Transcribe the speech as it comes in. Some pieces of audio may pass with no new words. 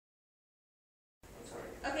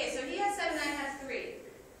Okay, so he has 7 and I have 3.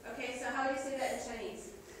 Okay, so how would you say that in Chinese?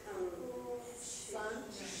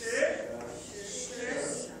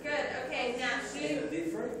 Good. Okay, now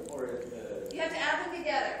different or you have to add them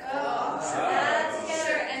together. Add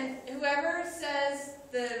together, and whoever says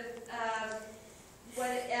the what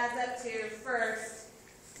it adds up to first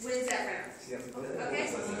wins that round. Okay.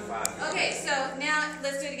 Okay. So now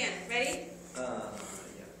let's do it again. Ready? Yeah.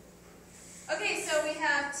 Okay. So we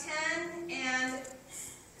have 10 and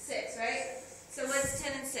 6, right? So what's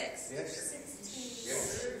 10 and 6?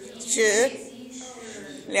 16。So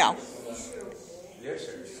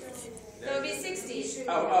it would be 60.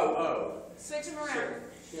 Oh. Switch them around.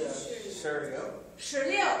 16. 16.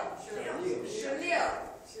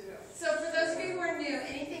 So for those of you who are new,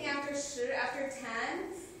 anything after 10,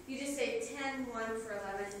 you just say 10, 1 for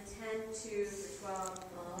 11, 10, 2 for 12,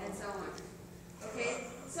 and so on. Okay?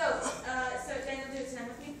 So Daniel, do a 10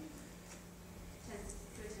 with me. 10.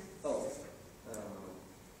 Do a 10. Oh.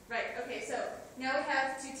 Right. Okay. So now we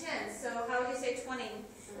have 2 10s. So how would you say 20? 20.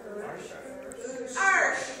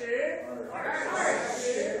 20.